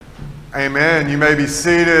Amen. You may be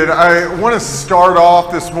seated. I want to start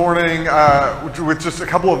off this morning with just a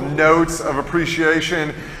couple of notes of appreciation.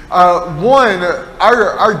 One,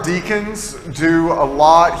 our deacons do a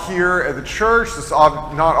lot here at the church. It's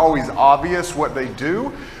not always obvious what they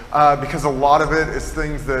do because a lot of it is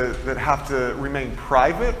things that have to remain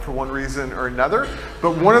private for one reason or another.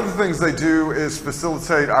 But one of the things they do is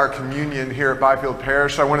facilitate our communion here at Byfield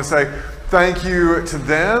Parish. I want to say thank you to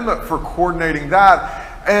them for coordinating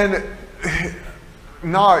that. And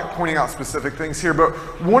not pointing out specific things here, but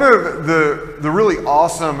one of the really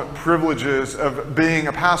awesome privileges of being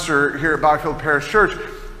a pastor here at Byfield Parish Church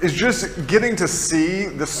is just getting to see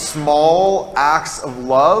the small acts of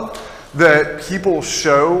love that people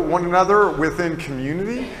show one another within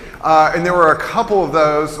community. And there were a couple of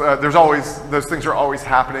those, those things are always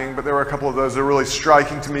happening, but there were a couple of those that are really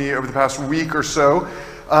striking to me over the past week or so.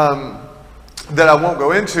 That I won't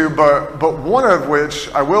go into, but one of which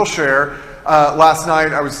I will share. Last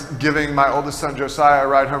night I was giving my oldest son Josiah a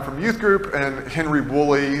ride home from youth group, and Henry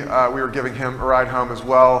Woolley, we were giving him a ride home as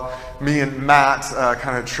well. Me and Matt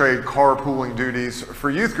kind of trade carpooling duties for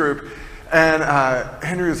youth group, and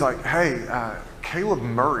Henry was like, hey, Caleb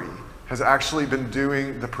Murray has actually been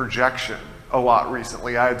doing the projection a lot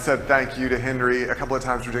recently. I had said thank you to Henry a couple of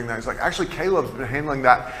times for doing that. He's like, actually Caleb's been handling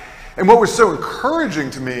that. And what was so encouraging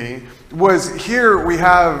to me was here we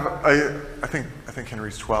have I think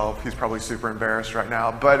Henry's 12. He's probably super embarrassed right now.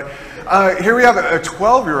 But here we have a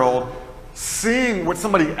 12-year-old seeing what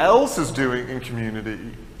somebody else is doing in community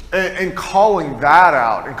and calling that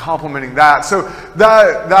out and complimenting that. So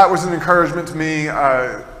that was an encouragement to me.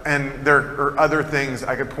 And there are other things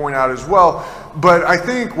I could point out as well. But I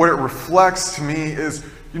think what it reflects to me is,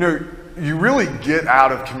 you really get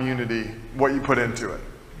out of community what you put into it.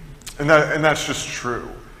 And that's just true.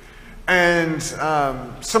 And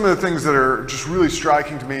some of the things that are just really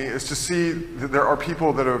striking to me is to see that there are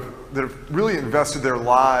people that have really invested their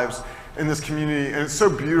lives in this community. And it's so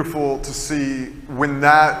beautiful to see when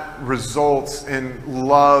that results in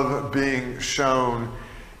love being shown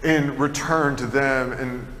in return to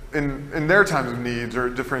them in their times of needs or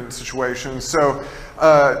different situations. So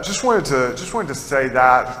just wanted to say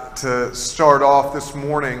that to start off this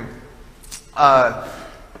morning.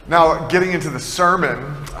 Now, getting into the sermon,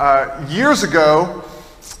 years ago,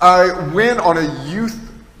 I went on a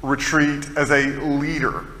youth retreat as a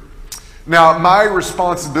leader. Now, my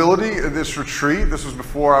responsibility at this retreat, this was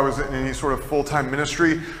before I was in any sort of full-time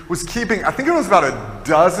ministry, was keeping, I think it was about a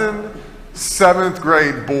dozen 7th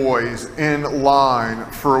grade boys in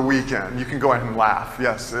line for a weekend. You can go ahead and laugh.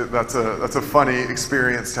 Yes, that's a funny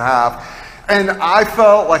experience to have. And I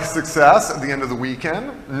felt like a success at the end of the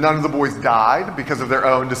weekend. None of the boys died because of their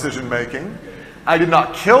own decision making. I did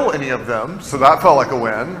not kill any of them, so that felt like a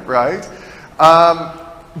win, right?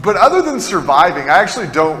 But other than surviving, I actually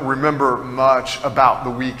don't remember much about the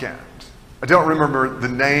weekend. I don't remember the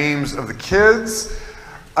names of the kids,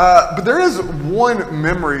 but there is one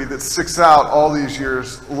memory that sticks out all these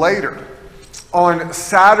years later. On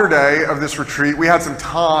Saturday of this retreat, we had some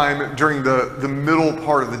time during the middle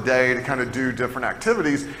part of the day to kind of do different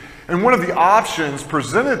activities. And one of the options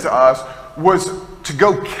presented to us was to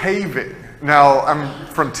go caving. Now, I'm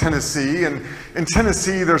from Tennessee, and in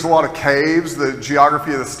Tennessee, there's a lot of caves. The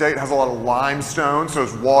geography of the state has a lot of limestone, so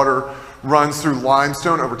as water runs through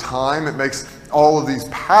limestone over time, it makes all of these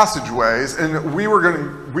passageways. And we were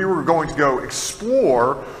going to go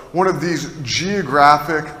explore one of these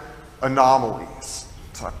geographic anomalies.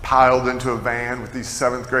 So I piled into a van with these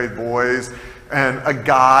 7th grade boys and a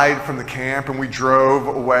guide from the camp, and we drove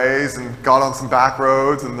a ways and got on some back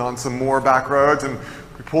roads and on some more back roads, and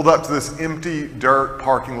we pulled up to this empty dirt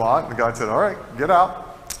parking lot, and the guide said, all right, get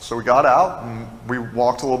out. So we got out and we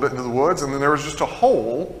walked a little bit into the woods, and then there was just a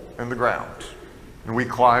hole in the ground, and we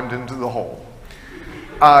climbed into the hole.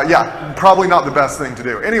 Yeah, probably not the best thing to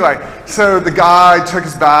do. Anyway, so the guide took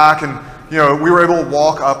us back, and we were able to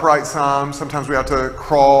walk upright some. Sometimes we had to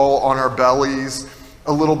crawl on our bellies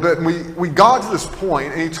a little bit. And we got to this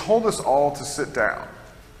point, and he told us all to sit down.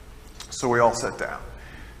 So we all sat down.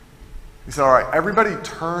 He said, all right, everybody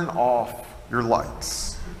turn off your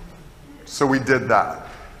lights. So we did that.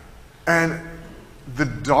 And the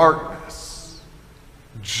darkness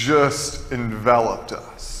just enveloped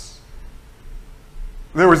us.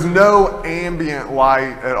 There was no ambient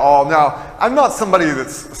light at all. Now, I'm not somebody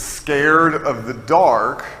that's scared of the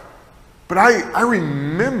dark, but I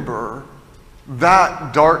remember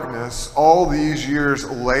that darkness all these years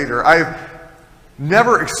later. I've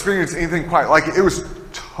never experienced anything quite like it. It was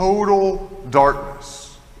total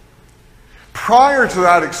darkness. Prior to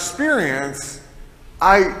that experience,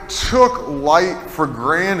 I took light for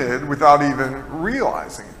granted without even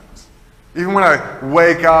realizing it. Even when I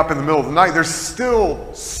wake up in the middle of the night, there's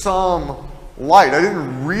still some light. I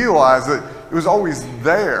didn't realize that it was always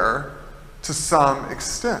there to some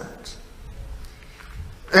extent.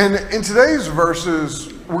 And in today's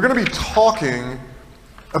verses, we're going to be talking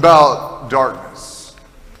about darkness.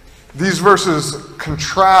 These verses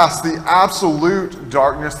contrast the absolute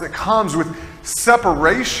darkness that comes with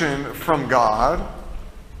separation from God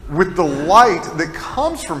with the light that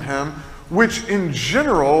comes from Him, which in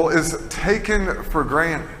general is taken for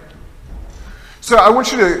granted. So I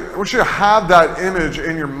want you to have that image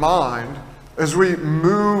in your mind as we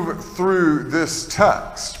move through this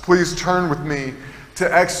text. Please turn with me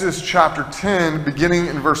to Exodus chapter 10, beginning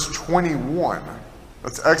in verse 21.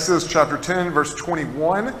 That's Exodus chapter 10, verse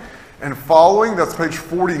 21 and following. That's page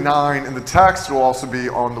 49 in the text. It will also be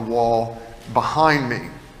on the wall behind me.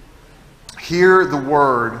 Hear the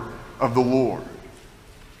word of the Lord.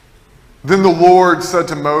 Then the Lord said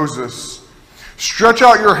to Moses, "Stretch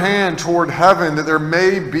out your hand toward heaven, that there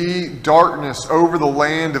may be darkness over the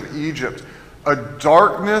land of Egypt, a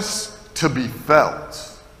darkness to be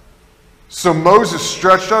felt." So Moses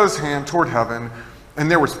stretched out his hand toward heaven, and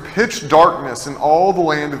there was pitch darkness in all the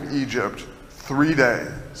land of Egypt 3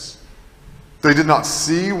 days. They did not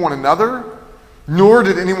see one another, nor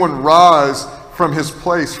did anyone rise from his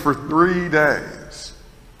place for 3 days.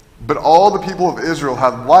 But all the people of Israel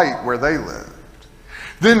had light where they lived.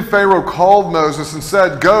 Then Pharaoh called Moses and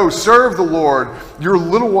said, "Go, serve the Lord. Your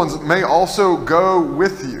little ones may also go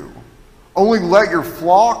with you. Only let your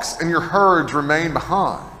flocks and your herds remain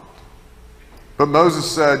behind." But Moses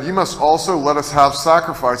said, "You must also let us have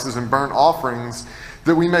sacrifices and burnt offerings,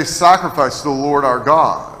 that we may sacrifice to the Lord our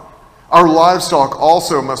God. Our livestock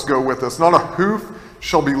also must go with us. Not a hoof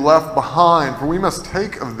shall be left behind, for we must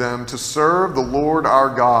take of them to serve the Lord our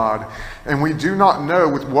God. And we do not know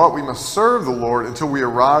with what we must serve the Lord until we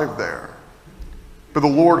arrive there." But the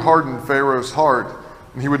Lord hardened Pharaoh's heart,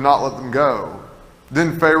 and he would not let them go.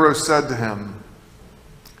 Then Pharaoh said to him,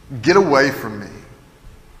 "Get away from me.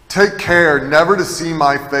 Take care never to see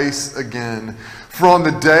my face again, for on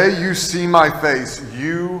the day you see my face,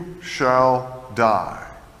 you shall die."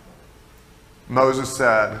 Moses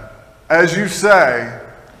said, "As you say,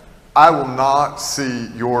 I will not see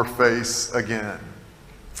your face again."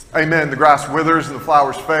 Amen. The grass withers and the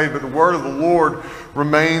flowers fade, but the word of the Lord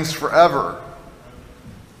remains forever.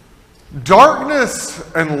 Darkness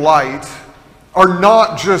and light are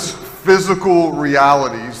not just physical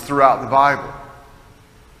realities throughout the Bible.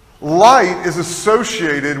 Light is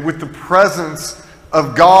associated with the presence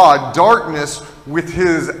of God, darkness with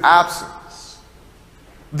His absence.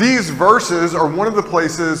 These verses are one of the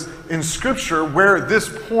places in Scripture where this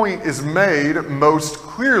point is made most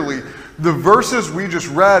clearly. The verses we just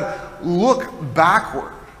read look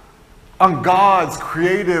backward on God's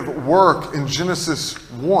creative work in Genesis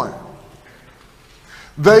 1.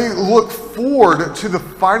 They look forward to the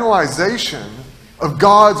finalization of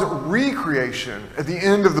God's recreation at the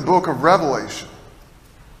end of the book of Revelation.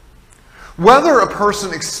 Whether a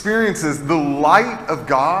person experiences the light of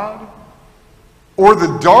God or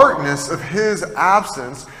the darkness of His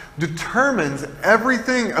absence determines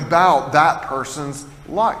everything about that person's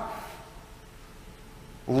life.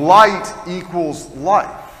 Light equals life.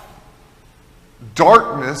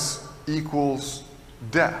 Darkness equals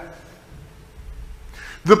death.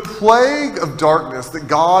 The plague of darkness that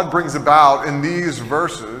God brings about in these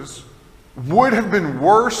verses would have been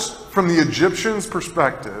worse from the Egyptians'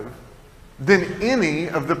 perspective than any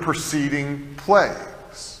of the preceding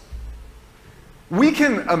plagues. We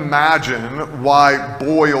can imagine why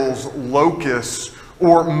boils, locusts,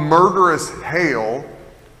 or murderous hail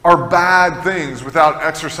are bad things without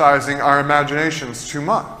exercising our imaginations too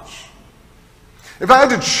much. If I had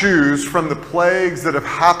to choose from the plagues that have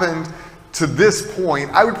happened to this point,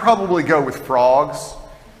 I would probably go with frogs.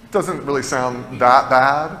 It doesn't really sound that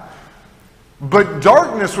bad. But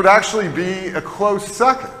darkness would actually be a close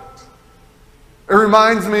second. It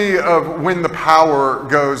reminds me of when the power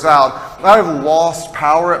goes out. I've lost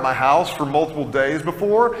power at my house for multiple days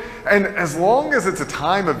before, and as long as it's a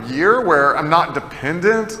time of year where I'm not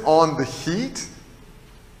dependent on the heat,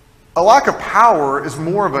 a lack of power is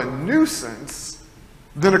more of a nuisance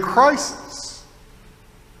than a crisis.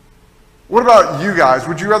 What about you guys?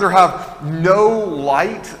 Would you rather have no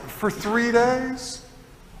light for 3 days?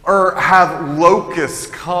 Or have locusts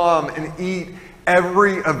come and eat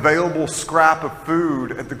every available scrap of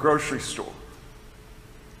food at the grocery store?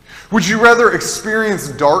 Would you rather experience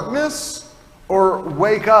darkness or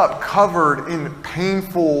wake up covered in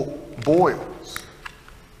painful boils?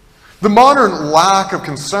 The modern lack of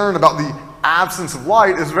concern about the absence of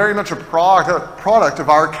light is very much a product of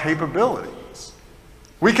our capabilities.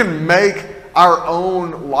 We can make our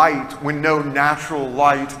own light when no natural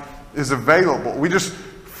light is available. We just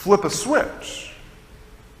flip a switch.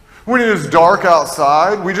 When it is dark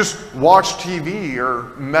outside, we just watch TV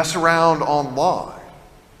or mess around online.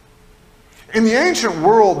 In the ancient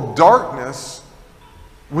world, darkness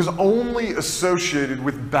was only associated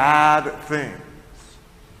with bad things.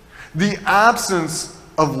 The absence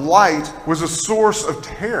of light was a source of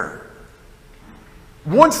terror.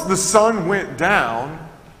 Once the sun went down,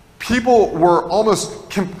 people were almost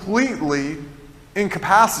completely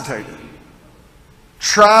incapacitated.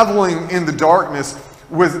 Traveling in the darkness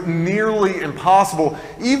was nearly impossible.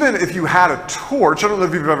 Even if you had a torch, I don't know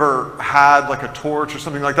if you've ever had like a torch or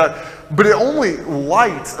something like that, but it only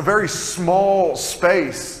lights a very small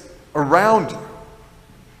space around you.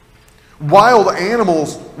 Wild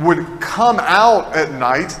animals would come out at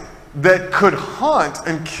night that could hunt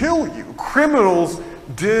and kill you. Criminals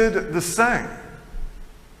did the same.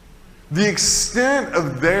 The extent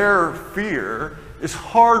of their fear is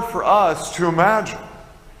hard for us to imagine.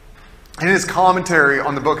 In his commentary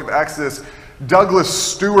on the book of Exodus, Douglas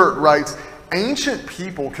Stewart writes, ancient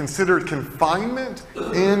people considered confinement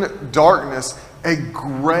in darkness a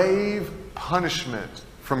grave punishment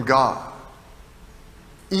from God,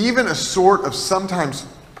 even a sort of sometimes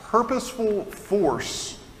purposeful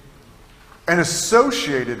force, and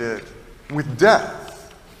associated it with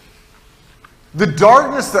death. The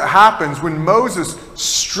darkness that happens when Moses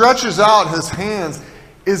stretches out his hands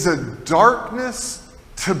is a darkness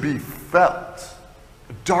to be felt.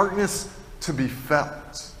 A darkness to be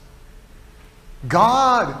felt.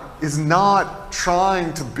 God is not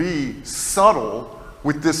trying to be subtle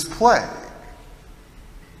with this plague.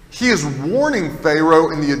 He is warning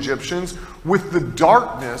Pharaoh and the Egyptians with the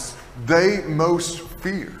darkness they most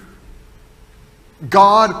fear.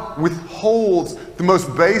 God withholds the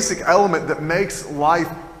most basic element that makes life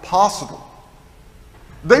possible.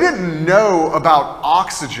 They didn't know about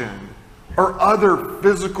oxygen or other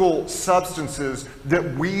physical substances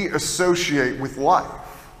that we associate with life.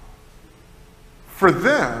 For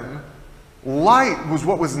them, light was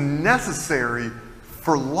what was necessary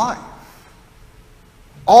for life.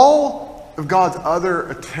 All of God's other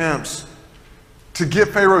attempts to get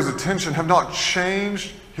Pharaoh's attention have not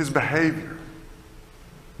changed his behavior.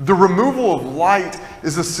 The removal of light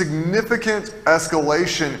is a significant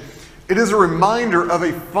escalation. It is a reminder of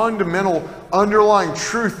a fundamental underlying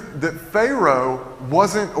truth that Pharaoh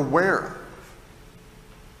wasn't aware of.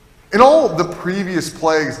 In all the previous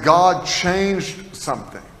plagues, God changed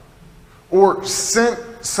something or sent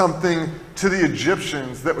something to the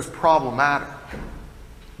Egyptians that was problematic.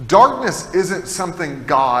 Darkness isn't something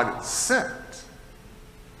God sent.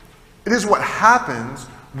 It is what happens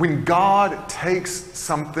when God takes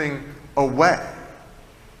something away.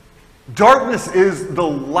 Darkness is the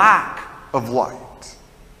lack of light.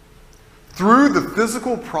 Through the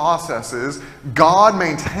physical processes, God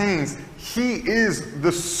maintains He is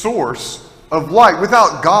the source of light.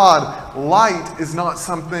 Without God, light is not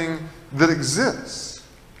something that exists.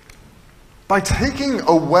 By taking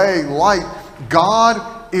away light,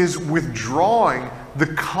 God is withdrawing the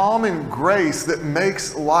common grace that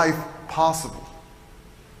makes life possible.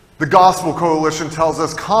 The Gospel Coalition tells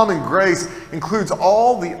us common grace includes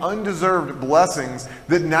all the undeserved blessings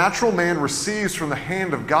that natural man receives from the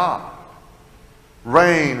hand of God.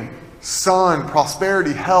 Rain, sun,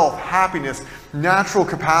 prosperity, health, happiness, natural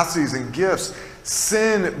capacities and gifts,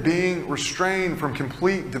 sin being restrained from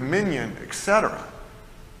complete dominion, etc.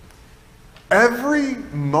 Every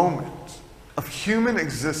moment of human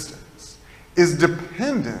existence is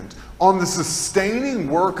dependent on the sustaining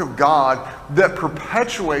work of God that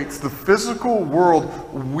perpetuates the physical world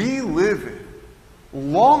we live in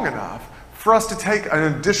long enough for us to take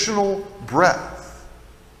an additional breath.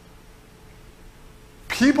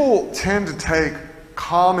 People tend to take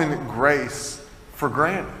common grace for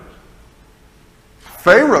granted.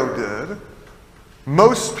 Pharaoh did.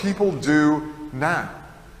 Most people do now.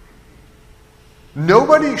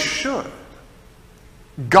 Nobody should.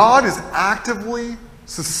 God is actively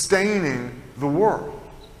sustaining the world.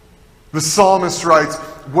 The psalmist writes,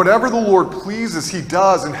 whatever the Lord pleases, He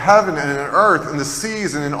does in heaven and in earth, in the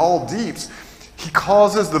seas and in all deeps. He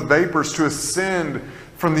causes the vapors to ascend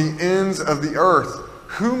from the ends of the earth.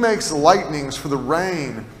 Who makes lightnings for the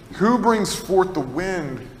rain? Who brings forth the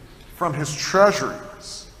wind from His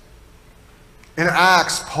treasuries? In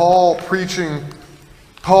Acts, Paul is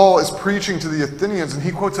preaching to the Athenians, and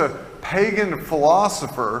he quotes a pagan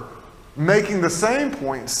philosopher making the same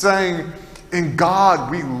point, saying, in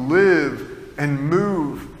God we live and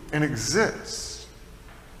move and exist.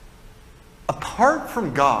 Apart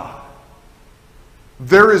from God,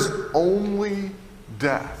 there is only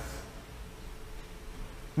death.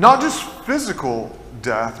 Not just physical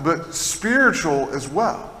death, but spiritual as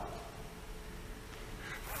well.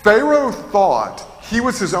 Pharaoh thought he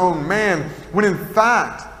was his own man, when in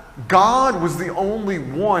fact, God was the only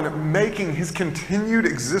one making his continued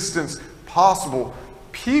existence possible.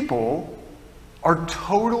 People are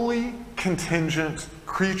totally contingent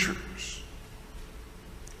creatures.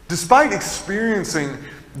 Despite experiencing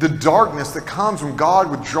the darkness that comes when God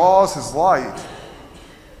withdraws his light,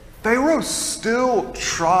 Pharaoh still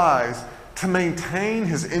tries to maintain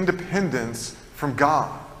his independence from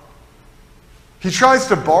God. He tries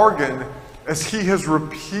to bargain as he has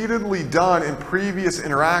repeatedly done in previous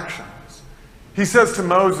interactions. He says to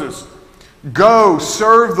Moses, "Go,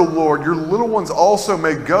 serve the Lord. Your little ones also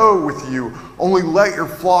may go with you. Only let your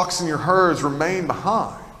flocks and your herds remain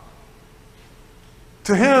behind."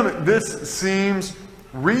 To him, this seems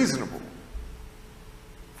reasonable.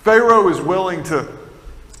 Pharaoh is willing to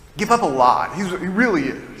give up a lot. He really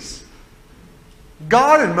is.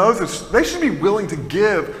 God and Moses, they should be willing to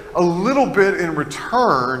give a little bit in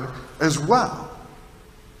return as well.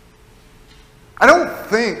 I don't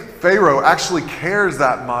think Pharaoh actually cares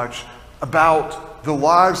that much about the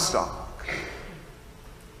livestock.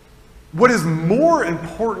 What is more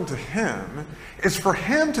important to him is for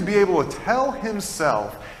him to be able to tell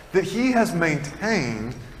himself that he has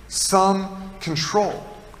maintained some control.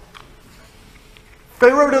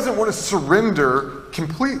 Pharaoh doesn't want to surrender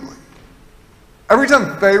completely. Every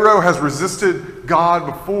time Pharaoh has resisted God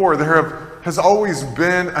before, there has always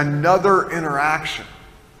been another interaction,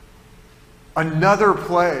 another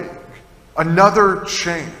plague, another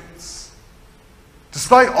chance.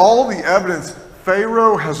 Despite all the evidence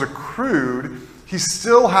Pharaoh has accrued, he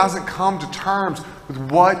still hasn't come to terms with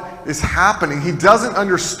what is happening. He doesn't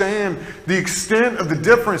understand the extent of the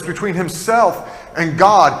difference between himself and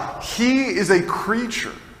God. He is a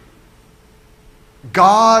creature.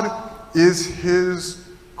 God is his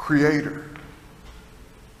creator.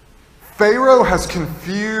 Pharaoh has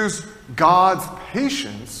confused God's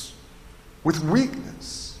patience with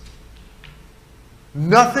weakness.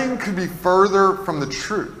 Nothing could be further from the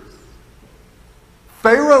truth.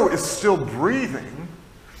 Pharaoh is still breathing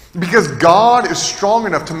because God is strong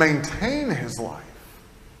enough to maintain his life,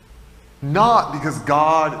 not because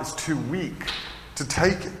God is too weak to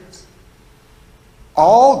take it.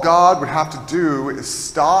 All God would have to do is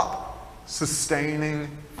stop sustaining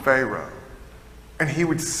Pharaoh, and he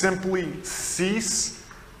would simply cease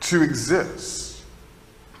to exist.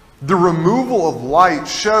 The removal of light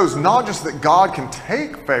shows not just that God can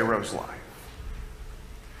take Pharaoh's life,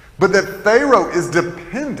 but that Pharaoh is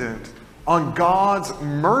dependent on God's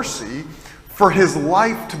mercy for his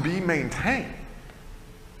life to be maintained.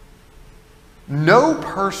 No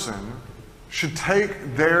person should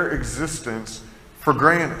take their existence for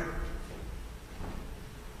granted.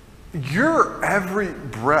 Your every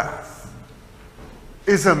breath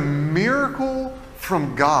is a miracle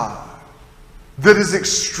from God that is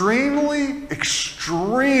extremely,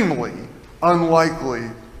 extremely unlikely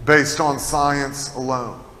based on science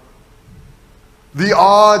alone. The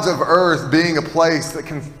odds of Earth being a place that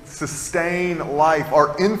can sustain life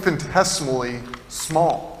are infinitesimally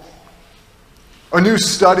small. A new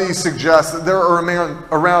study suggests that there are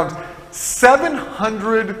around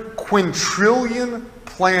 700 quintillion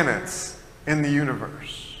planets in the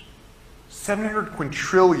universe. 700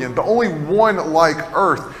 quintillion, but only one like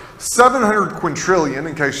Earth. 700 quintillion,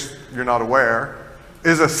 in case you're not aware,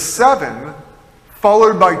 is a 7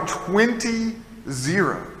 followed by 20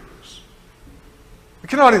 zeros. We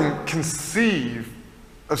cannot even conceive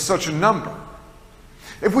of such a number.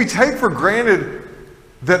 If we take for granted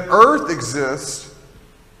that Earth exists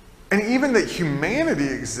and even that humanity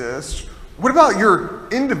exists, what about your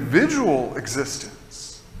individual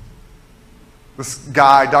existence? This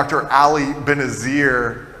guy, Dr. Ali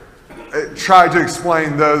Benazir, tried to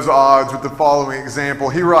explain those odds with the following example.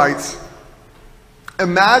 He writes,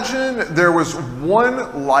 imagine there was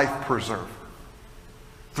one life preserver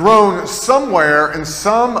thrown somewhere in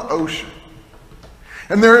some ocean,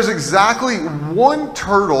 and there is exactly one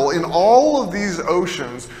turtle in all of these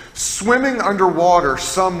oceans swimming underwater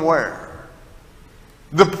somewhere.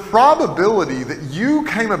 The probability that you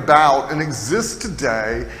came about and exist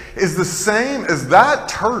today is the same as that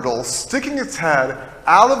turtle sticking its head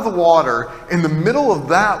out of the water in the middle of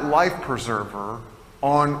that life preserver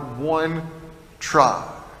on one try.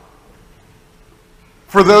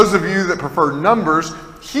 For those of you that prefer numbers,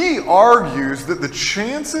 he argues that the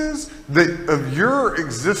chances of your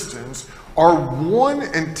existence are 1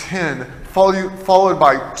 in 10, followed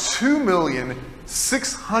by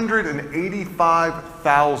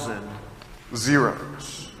 2,685,000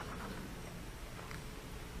 zeros.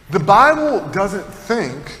 The Bible doesn't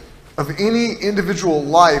think of any individual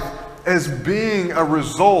life as being a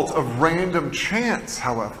result of random chance,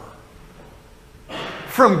 however.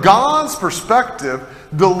 From God's perspective,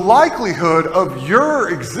 the likelihood of your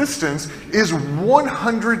existence is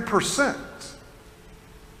 100%.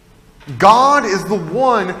 God is the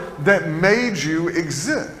one that made you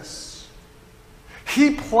exist.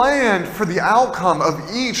 He planned for the outcome of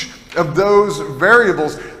each of those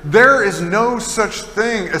variables. There is no such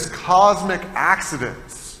thing as cosmic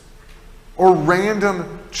accidents or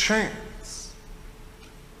random chance.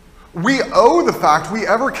 We owe the fact we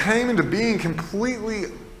ever came into being completely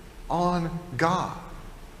on God.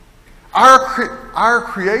 Our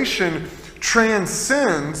creation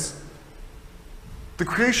transcends the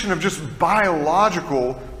creation of just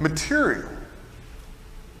biological material.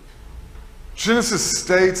 Genesis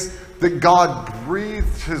states that God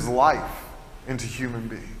breathed his life into human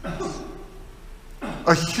beings.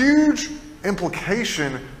 A huge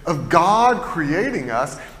implication of God creating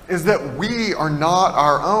us is that we are not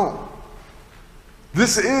our own.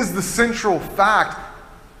 This is the central fact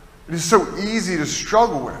it is so easy to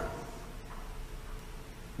struggle with.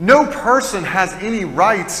 No person has any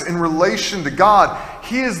rights in relation to God.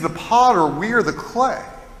 He is the potter, we are the clay.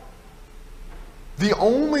 The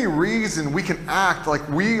only reason we can act like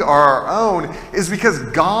we are our own is because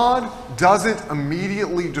God doesn't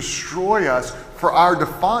immediately destroy us for our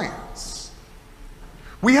defiance.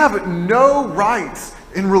 We have no rights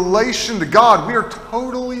in relation to God. We are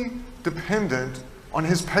totally dependent on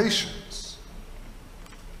his patience.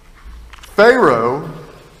 Pharaoh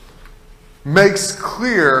makes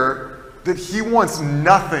clear that he wants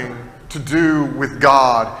nothing to do with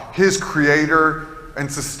God, his creator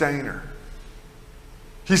and sustainer.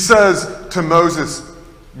 He says to Moses,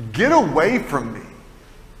 "Get away from me.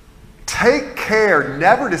 Take care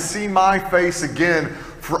never to see my face again,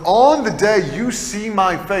 for on the day you see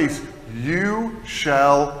my face, you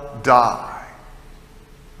shall die."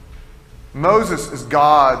 Moses is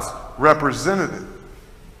God's representative.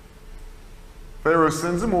 Pharaoh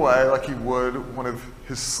sends him away like he would one of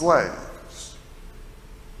his slaves.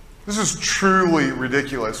 This is truly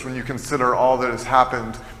ridiculous when you consider all that has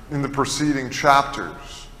happened in the preceding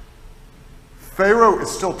chapters. Pharaoh is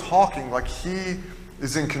still talking like he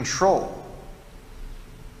is in control.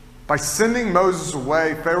 By sending Moses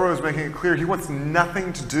away, Pharaoh is making it clear he wants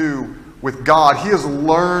nothing to do with God. He has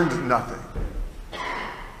learned nothing.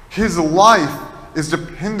 His life is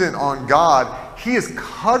dependent on God. He is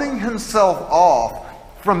cutting himself off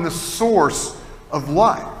from the source of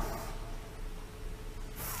life.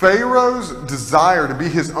 Pharaoh's desire to be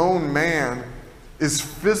his own man is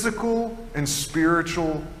physical and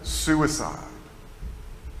spiritual suicide.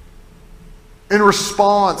 In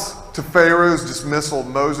response to Pharaoh's dismissal,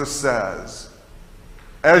 Moses says,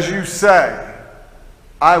 "As you say,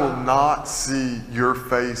 I will not see your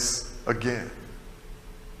face again."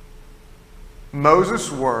 Moses'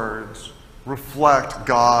 words reflect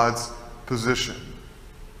God's position.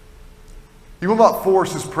 He will not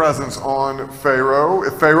force his presence on Pharaoh.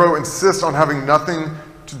 If Pharaoh insists on having nothing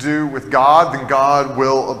to do with God, then God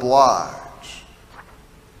will oblige.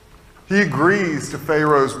 He agrees to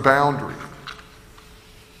Pharaoh's boundary.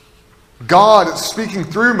 God, speaking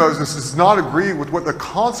through Moses, does not agree with what the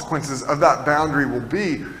consequences of that boundary will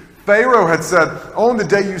be. Pharaoh had said, "On the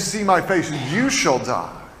day you see my face, you shall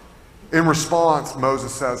die." In response,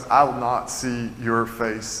 Moses says, "I will not see your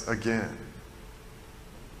face again."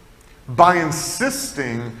 By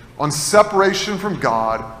insisting on separation from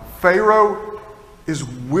God, Pharaoh is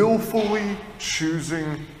willfully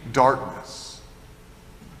choosing darkness.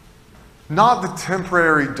 Not the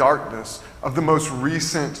temporary darkness of the most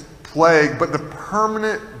recent plague, but the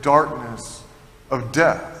permanent darkness of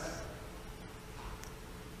death.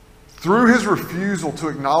 Through his refusal to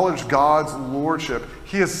acknowledge God's lordship,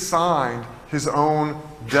 he has signed his own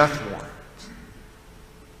death warrant.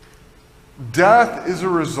 Death is a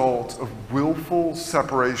result of willful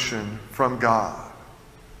separation from God.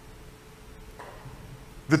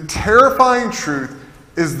 The terrifying truth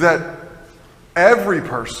is that every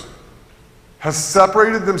person has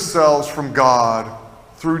separated themselves from God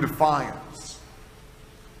through defiance.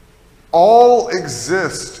 All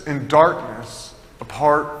exist in darkness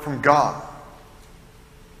apart from God.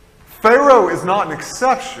 Pharaoh is not an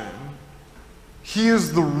exception. He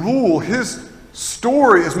is the rule. His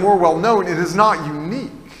story is more well known. It is not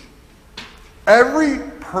unique. Every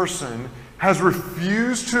person has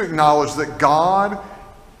refused to acknowledge that God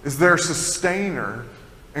is their sustainer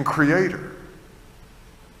and creator.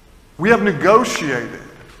 We have negotiated.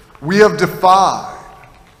 We have defied.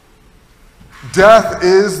 Death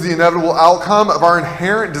is the inevitable outcome of our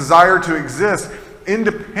inherent desire to exist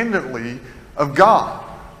independently of God.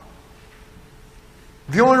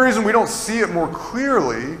 The only reason we don't see it more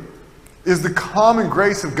clearly is the common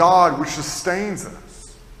grace of God which sustains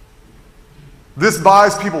us. This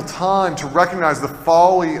buys people time to recognize the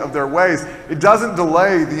folly of their ways. It doesn't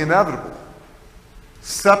delay the inevitable.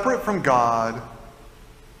 Separate from God,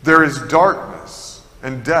 there is darkness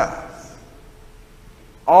and death.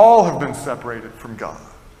 All have been separated from God.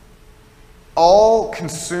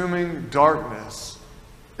 All-consuming darkness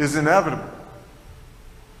is inevitable.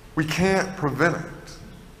 We can't prevent it.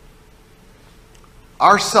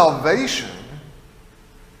 Our salvation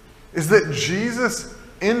is that Jesus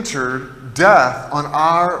entered death on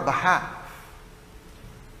our behalf.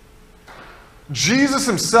 Jesus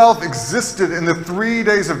himself existed in the 3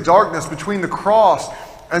 days of darkness between the cross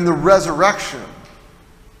and the resurrection.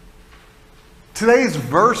 Today's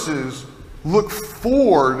verses look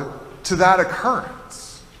forward to that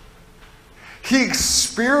occurrence. He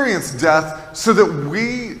experienced death so that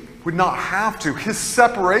we would not have to. His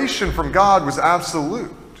separation from God was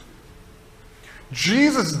absolute.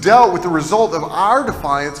 Jesus dealt with the result of our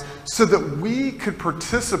defiance so that we could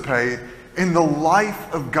participate in the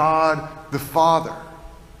life of God the Father.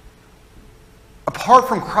 Apart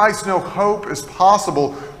from Christ, no hope is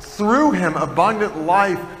possible. Through him, abundant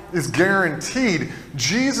life is guaranteed.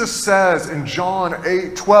 Jesus says in John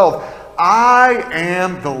 8:12, I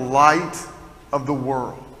am the light of the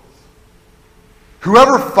world.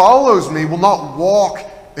 Whoever follows me will not walk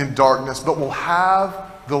in darkness, but will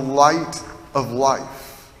have the light of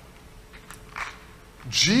life.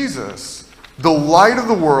 Jesus, the light of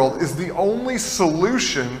the world, is the only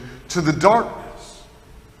solution to the darkness.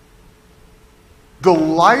 The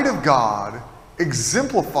light of God,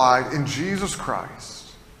 exemplified in Jesus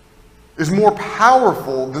Christ, is more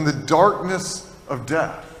powerful than the darkness of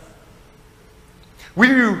death. We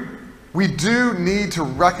do need to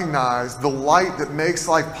recognize the light that makes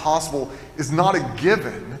life possible is not a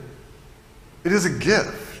given, it is a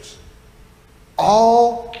gift.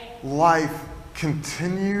 All life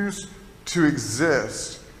continues to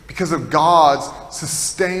exist because of God's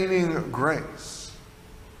sustaining grace.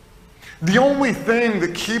 The only thing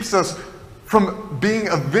that keeps us from being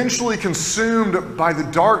eventually consumed by the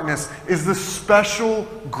darkness is the special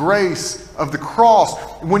grace of the cross.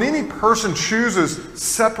 When any person chooses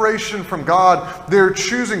separation from God, they're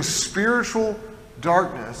choosing spiritual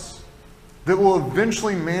darkness that will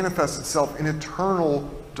eventually manifest itself in eternal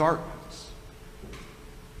darkness.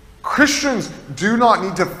 Christians do not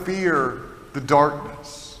need to fear the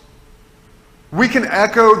darkness. We can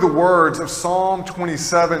echo the words of Psalm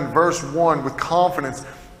 27, verse 1 with confidence.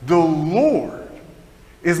 The Lord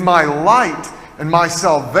is my light and my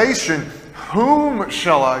salvation. Whom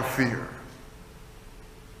shall I fear?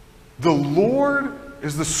 The Lord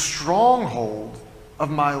is the stronghold of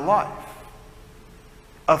my life.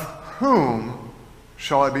 Of whom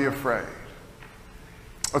shall I be afraid?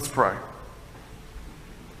 Let's pray.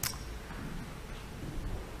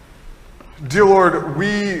 Dear Lord,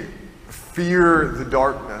 we fear the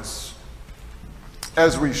darkness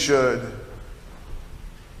as we should.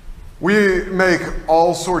 We make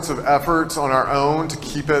all sorts of efforts on our own to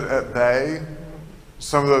keep it at bay.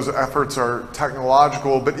 Some of those efforts are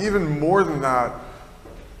technological, but even more than that,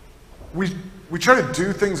 we try to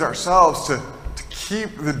do things ourselves to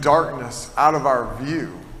keep the darkness out of our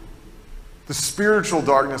view, the spiritual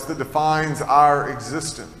darkness that defines our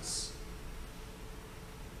existence.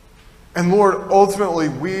 And Lord, ultimately,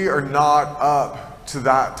 we are not up to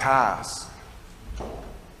that task.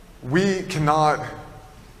 We cannot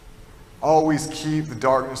always keep the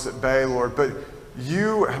darkness at bay, Lord, but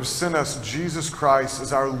you have sent us Jesus Christ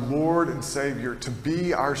as our Lord and Savior to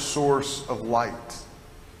be our source of light,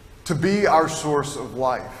 to be our source of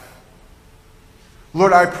life.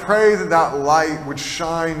 Lord, I pray that that light would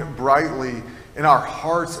shine brightly in our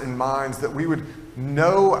hearts and minds, that we would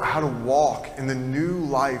know how to walk in the new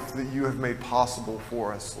life that you have made possible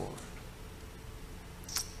for us, Lord.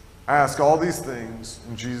 I ask all these things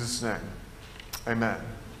in Jesus' name. Amen.